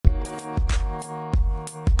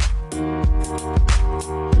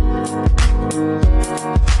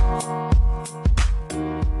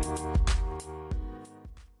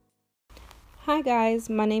Hi guys,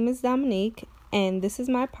 my name is Dominique and this is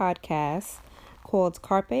my podcast called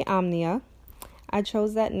Carpe Omnia. I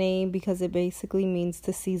chose that name because it basically means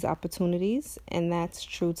to seize opportunities, and that's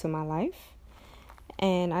true to my life.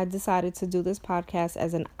 And I decided to do this podcast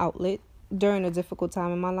as an outlet during a difficult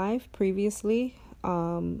time in my life previously,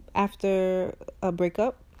 after a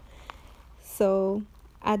breakup. So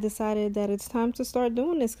I decided that it's time to start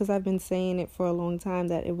doing this because I've been saying it for a long time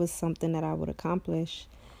that it was something that I would accomplish.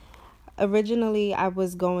 Originally, I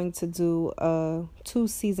was going to do a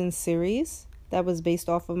 2-season series that was based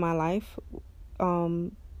off of my life,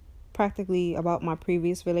 practically about my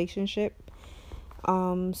previous relationship,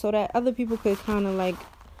 so that other people could kind of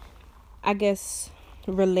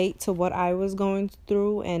relate to what I was going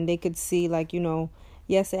through, and they could see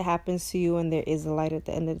yes, it happens to you and there is a light at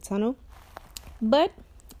the end of the tunnel. But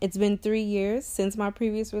it's been 3 years since my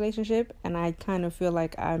previous relationship, and I kind of feel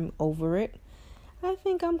like I'm over it. I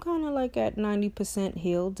think I'm kind of at 90%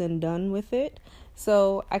 healed and done with it.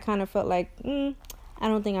 So I kind of felt like, I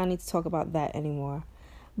don't think I need to talk about that anymore.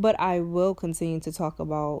 But I will continue to talk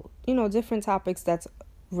about, different topics that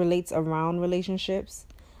relates around relationships,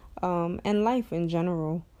 and life in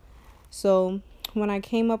general. So when I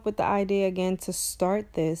came up with the idea again to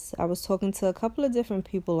start this, I was talking to a couple of different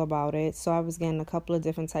people about it. So I was getting a couple of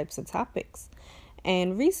different types of topics.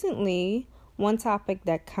 And recently, one topic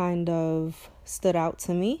that kind of stood out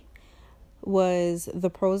to me was the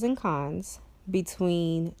pros and cons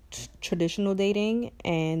between traditional dating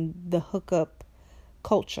and the hookup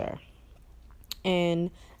culture.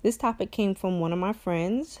 And this topic came from one of my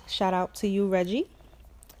friends. Shout out to you, Reggie.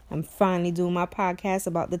 I'm finally doing my podcast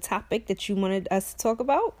about the topic that you wanted us to talk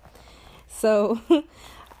about. So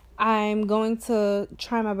I'm going to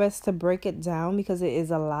try my best to break it down because it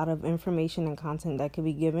is a lot of information and content that could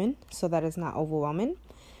be given so that it's not overwhelming.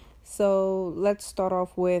 So let's start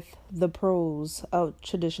off with the pros of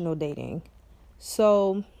traditional dating.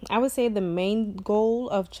 So I would say the main goal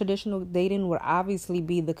of traditional dating would obviously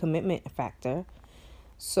be the commitment factor.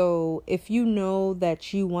 So if you know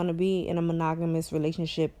that you want to be in a monogamous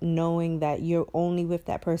relationship, knowing that you're only with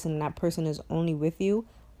that person and that person is only with you,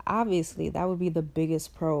 obviously that would be the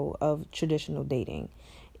biggest pro of traditional dating.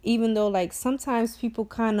 Even though sometimes people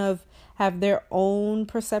kind of have their own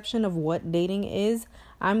perception of what dating is,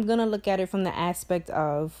 I'm going to look at it from the aspect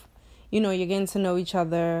of, you're getting to know each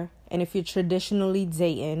other. And if you're traditionally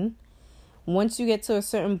dating, once you get to a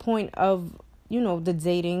certain point of, the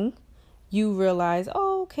dating, you realize,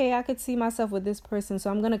 oh, okay, I could see myself with this person,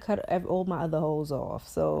 so I'm going to cut all my other hoes off.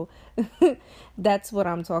 So that's what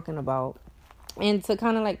I'm talking about. And to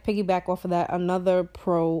kind of piggyback off of that, another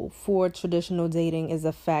pro for traditional dating is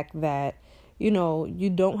the fact that, you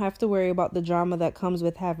don't have to worry about the drama that comes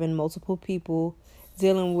with having multiple people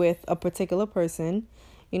dealing with a particular person.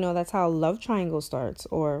 That's how love triangle starts,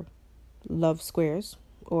 or love squares,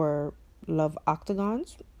 or love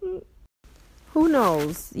octagons. Who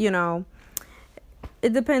knows,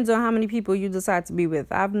 It depends on how many people you decide to be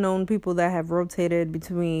with. I've known people that have rotated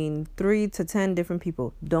between 3 to 10 different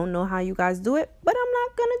people. Don't know how you guys do it, but I'm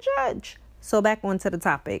not going to judge. So back onto the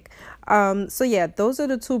topic. Those are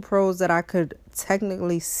the two pros that I could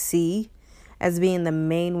technically see as being the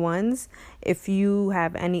main ones. If you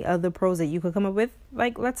have any other pros that you could come up with,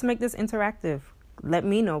 let's make this interactive. Let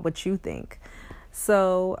me know what you think.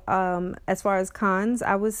 So, as far as cons,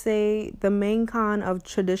 I would say the main con of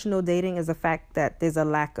traditional dating is the fact that there's a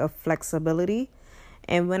lack of flexibility.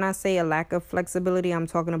 And when I say a lack of flexibility, I'm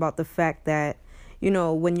talking about the fact that,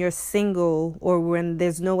 when you're single or when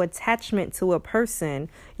there's no attachment to a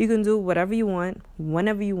person, you can do whatever you want,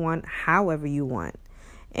 whenever you want, however you want.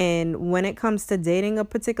 And when it comes to dating a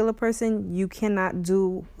particular person, you cannot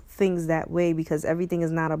do things that way because everything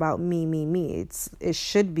is not about me. It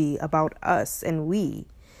should be about us and we.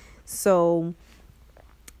 So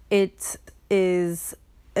it is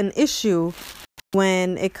an issue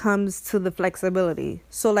when it comes to the flexibility.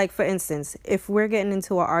 So for instance, if we're getting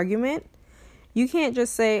into an argument, you can't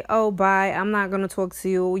just say, oh, bye, I'm not going to talk to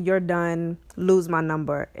you, you're done, lose my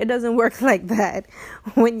number. It doesn't work like that.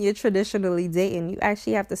 When you're traditionally dating, you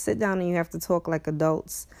actually have to sit down and you have to talk like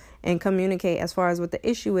adults and communicate as far as what the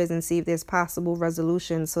issue is and see if there's possible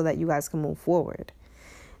resolution so that you guys can move forward.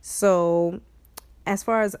 So as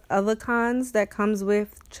far as other cons that comes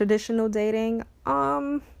with traditional dating,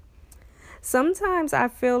 sometimes I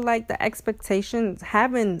feel like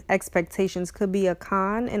having expectations could be a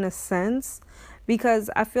con in a sense, because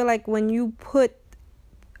I feel like when you put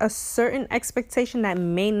a certain expectation that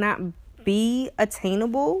may not be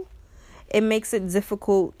attainable, it makes it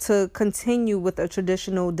difficult to continue with a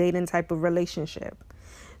traditional dating type of relationship.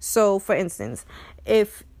 So, for instance,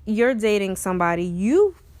 if you're dating somebody,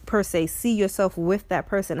 you per se see yourself with that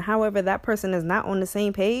person. However, that person is not on the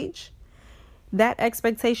same page. That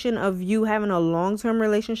expectation of you having a long-term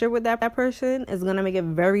relationship with that person is going to make it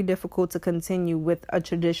very difficult to continue with a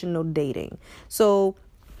traditional dating. So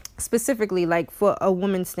specifically, like for a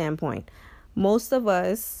woman's standpoint, most of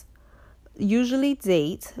us usually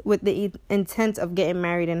date with the intent of getting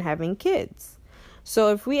married and having kids.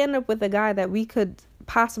 So if we end up with a guy that we could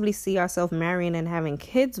possibly see ourselves marrying and having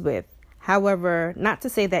kids with, however, not to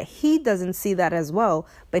say that he doesn't see that as well,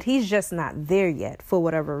 but he's just not there yet for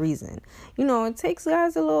whatever reason. You know, it takes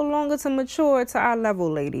guys a little longer to mature to our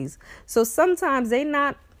level, ladies. So sometimes they're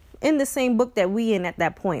not in the same book that we in at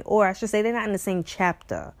that point, or I should say they're not in the same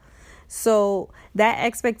chapter. So that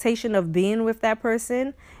expectation of being with that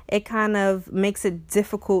person, it kind of makes it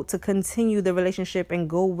difficult to continue the relationship and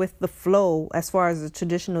go with the flow as far as the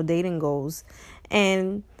traditional dating goes.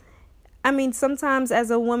 And I mean, sometimes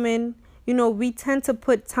as a woman, you know, we tend to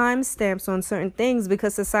put timestamps on certain things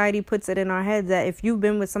because society puts it in our head that if you've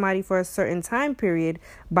been with somebody for a certain time period,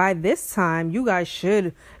 by this time, you guys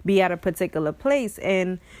should be at a particular place.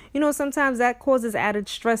 And, you know, sometimes that causes added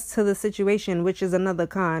stress to the situation, which is another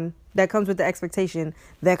con that comes with the expectation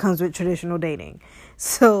that comes with traditional dating.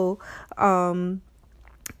 So, I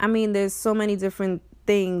mean, there's so many different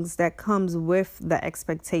things that comes with the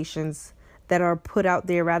expectations that are put out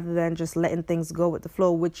there rather than just letting things go with the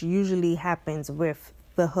flow, which usually happens with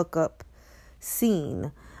the hookup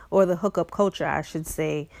scene or the hookup culture, I should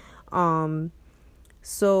say.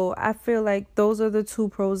 So I feel like those are the two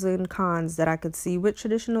pros and cons that I could see with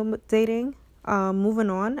traditional dating. Moving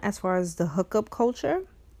on, as far as the hookup culture,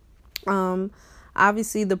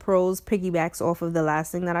 obviously the pros piggybacks off of the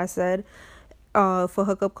last thing that I said. For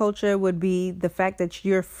hookup culture would be the fact that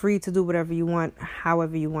you're free to do whatever you want,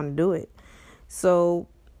 however you want to do it. So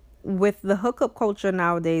with the hookup culture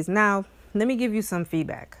nowadays, now let me give you some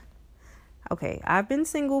feedback. Okay, I've been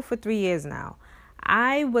single for 3 years now.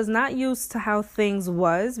 I was not used to how things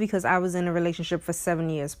was because I was in a relationship for 7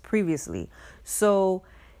 years previously. So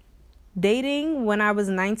dating when I was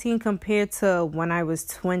 19 compared to when I was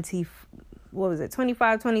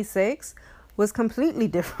 25, 26 was completely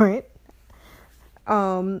different.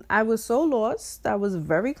 I was so lost. I was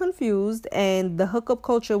very confused, and the hookup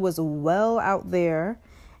culture was well out there,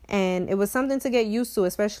 and it was something to get used to,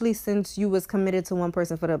 especially since you was committed to one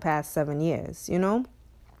person for the past 7 years, you know?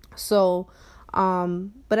 So,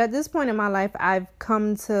 but at this point in my life, I've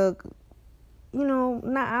come to, you know,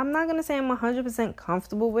 I'm not going to say I'm 100%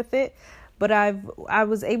 comfortable with it, but I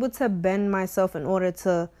was able to bend myself in order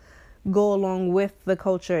to go along with the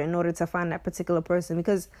culture in order to find that particular person.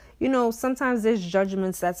 Because, you know, sometimes there's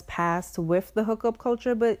judgments that's passed with the hookup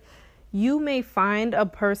culture, but you may find a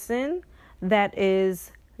person that is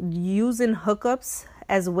using hookups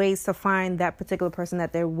as ways to find that particular person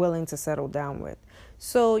that they're willing to settle down with.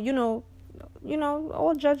 So, you know,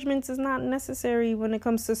 all judgments is not necessary when it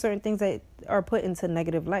comes to certain things that are put into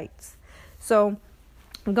negative lights. So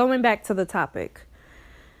going back to the topic,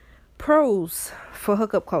 pros for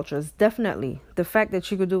hookup culture is definitely the fact that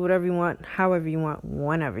you could do whatever you want, however you want,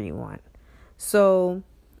 whenever you want. So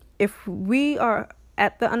if we are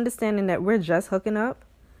at the understanding that we're just hooking up,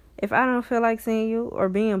 if I don't feel like seeing you or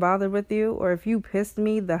being bothered with you, or if you pissed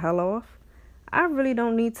me the hell off, I really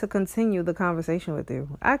don't need to continue the conversation with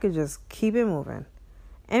you. I could just keep it moving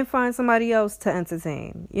and find somebody else to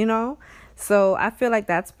entertain, you know? So I feel like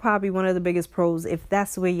that's probably one of the biggest pros if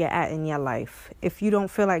that's where you're at in your life. If you don't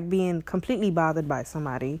feel like being completely bothered by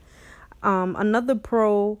somebody. Another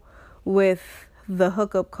pro with the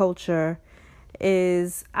hookup culture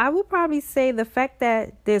is, I would probably say, the fact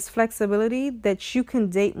that there's flexibility, that you can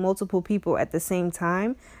date multiple people at the same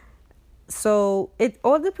time. So it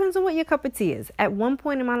all depends on what your cup of tea is. At one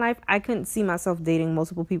point in my life, I couldn't see myself dating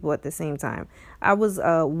multiple people at the same time. I was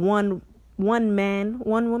a one woman man.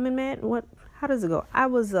 How does it go? I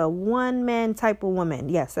was a one man type of woman.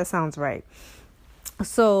 Yes, that sounds right.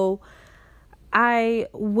 So I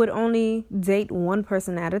would only date one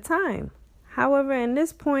person at a time. However, in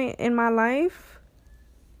this point in my life,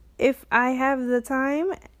 if I have the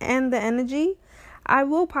time and the energy, I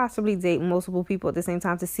will possibly date multiple people at the same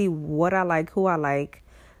time to see what I like, who I like,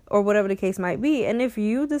 or whatever the case might be. And if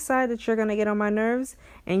you decide that you're going to get on my nerves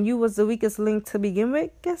and you was the weakest link to begin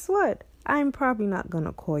with, guess what? I'm probably not going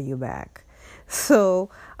to call you back. So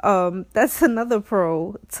that's another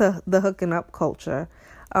pro to the hooking up culture.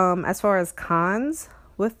 As far as cons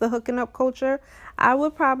with the hooking up culture, I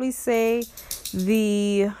would probably say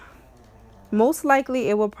most likely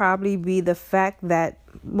it will probably be the fact that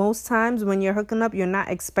most times when you're hooking up, you're not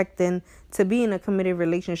expecting to be in a committed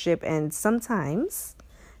relationship. And sometimes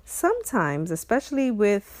sometimes, especially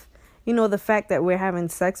with, the fact that we're having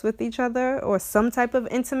sex with each other or some type of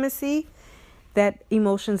intimacy, that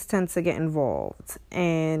emotions tend to get involved.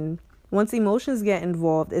 And once emotions get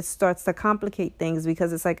involved, it starts to complicate things,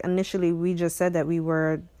 because it's like initially we just said that we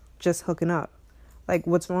were just hooking up. Like,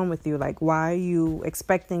 what's wrong with you? Like, why are you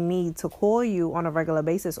expecting me to call you on a regular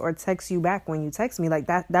basis or text you back when you text me? Like,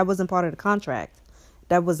 that wasn't part of the contract.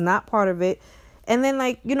 That was not part of it. And then,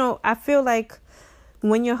 like, I feel like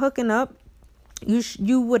when you're hooking up,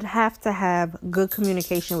 you would have to have good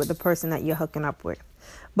communication with the person that you're hooking up with.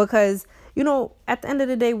 Because, at the end of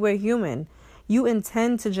the day, we're human. You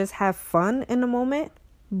intend to just have fun in the moment,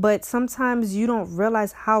 but sometimes you don't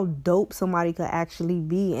realize how dope somebody could actually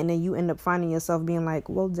be. And then you end up finding yourself being like,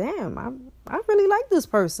 well, damn, I really like this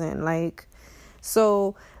person. Like,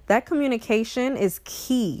 so that communication is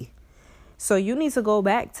key. So you need to go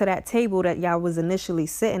back to that table that y'all was initially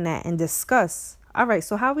sitting at and discuss, all right,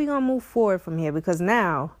 so how we going to move forward from here? Because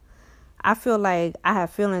now I feel like I have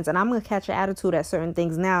feelings, and I'm going to catch an attitude at certain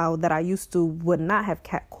things now that I used to would not have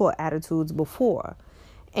caught attitudes before.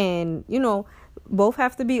 And, both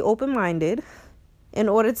have to be open-minded in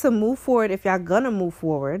order to move forward if y'all going to move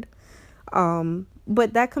forward.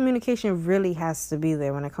 But that communication really has to be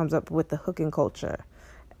there when it comes up with the hooking culture.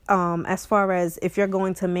 As far as if you're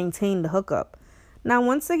going to maintain the hookup. Now,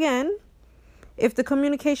 once again, if the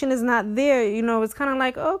communication is not there, it's kind of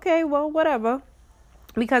like, okay, well, whatever.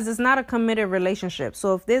 Because it's not a committed relationship.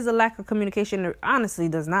 So if there's a lack of communication, it honestly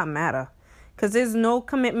does not matter. Because there's no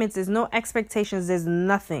commitments, there's no expectations, there's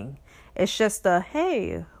nothing. It's just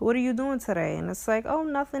hey, what are you doing today? And it's like, oh,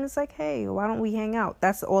 nothing. It's like, hey, why don't we hang out?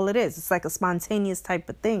 That's all it is. It's like a spontaneous type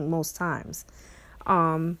of thing most times.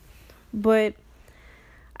 But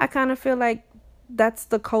I kind of feel like that's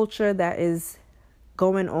the culture that is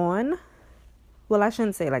going on. Well, I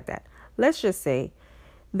shouldn't say it like that. Let's just say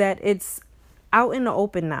that it's out in the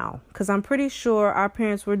open now, because I'm pretty sure our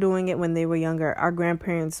parents were doing it when they were younger. Our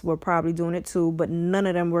grandparents were probably doing it too, but none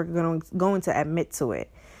of them were going to admit to it.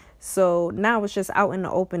 So now it's just out in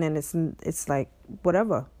the open, and it's like,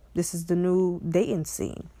 whatever. This is the new dating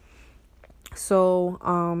scene. So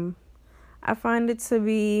I find it to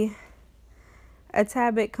be a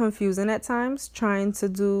tad bit confusing at times, trying to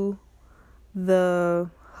do the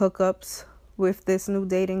hookups with this new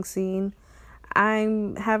dating scene.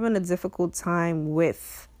 I'm having a difficult time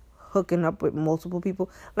with hooking up with multiple people.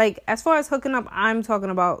 Like, as far as hooking up, I'm talking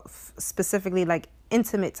about specifically like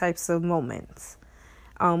intimate types of moments,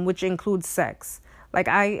 which includes sex. Like,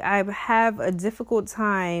 I have a difficult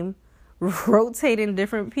time rotating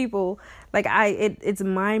different people. Like, it's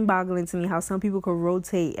mind-boggling to me how some people could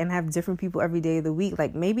rotate and have different people every day of the week.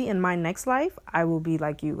 Like, maybe in my next life I will be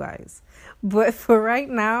like you guys, but for right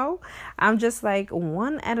now I'm just like,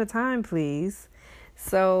 one at a time, please.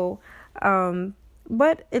 So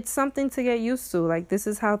but it's something to get used to. Like, this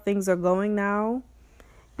is how things are going now.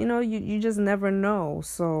 You just never know.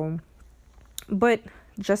 So, but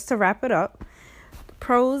just to wrap it up,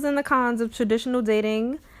 pros and the cons of traditional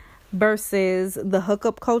dating versus the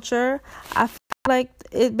hookup culture. I feel like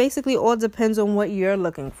it basically all depends on what you're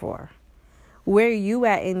looking for. Where are you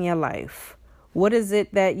at in your life? What is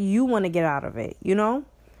it that you want to get out of it?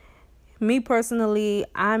 Me personally,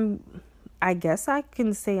 I guess I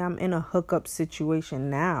can say I'm in a hookup situation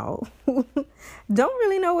now. Don't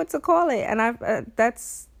really know what to call it. And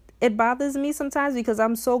it bothers me sometimes because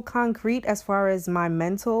I'm so concrete as far as my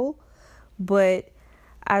mental. But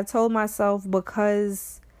I told myself,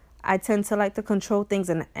 because I tend to like to control things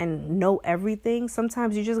and know everything,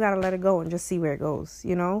 sometimes you just got to let it go and just see where it goes,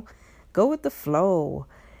 Go with the flow.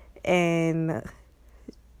 And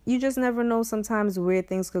you just never know sometimes where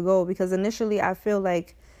things could go. Because initially I feel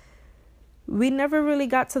like we never really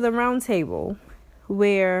got to the round table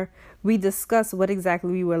where we discussed what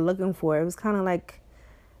exactly we were looking for. It was kind of like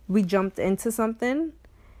we jumped into something,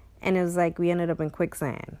 and it was like we ended up in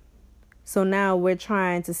quicksand. So now we're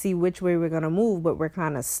trying to see which way we're going to move, but we're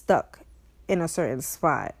kind of stuck in a certain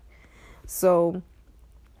spot. So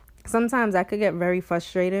sometimes that could get very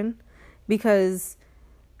frustrating, because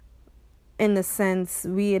in the sense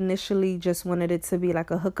we initially just wanted it to be like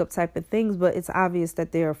a hookup type of things, but it's obvious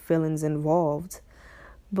that there are feelings involved.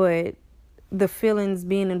 But the feelings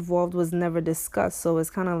being involved was never discussed. So it's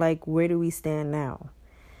kind of like, where do we stand now?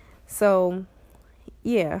 So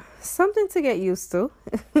yeah, something to get used to.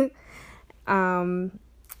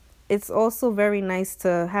 It's also very nice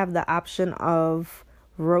to have the option of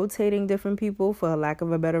rotating different people, for lack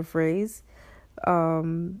of a better phrase.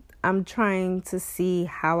 I'm trying to see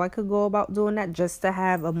how I could go about doing that, just to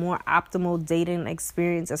have a more optimal dating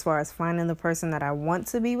experience as far as finding the person that I want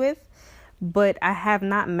to be with. but I have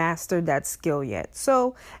not mastered that skill yet.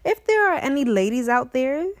 So if there are any ladies out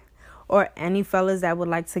there or any fellas that would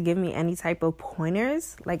like to give me any type of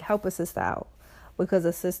pointers, like help a sister out, because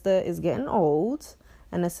a sister is getting old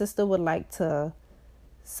and a sister would like to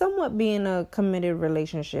somewhat be in a committed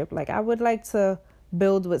relationship. Like, I would like to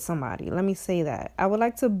build with somebody. Let me say that. I would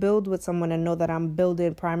like to build with someone and know that I'm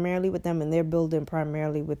building primarily with them and they're building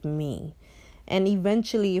primarily with me. And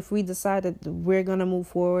eventually, if we decide that we're going to move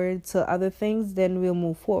forward to other things, then we'll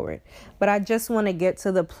move forward. But I just want to get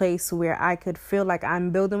to the place where I could feel like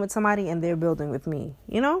I'm building with somebody and they're building with me,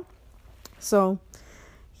 you know? So,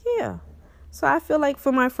 yeah. So I feel like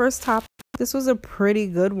for my first topic, this was a pretty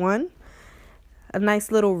good one. A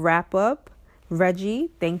nice little wrap up.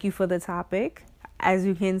 Reggie, thank you for the topic. As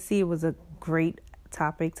you can see, it was a great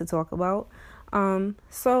topic to talk about.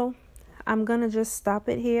 So I'm going to just stop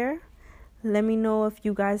it here. Let me know if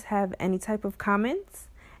you guys have any type of comments,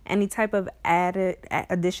 any type of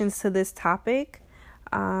additions to this topic.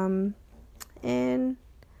 And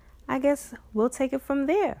I guess we'll take it from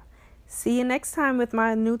there. See you next time with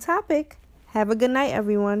my new topic. Have a good night,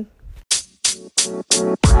 everyone.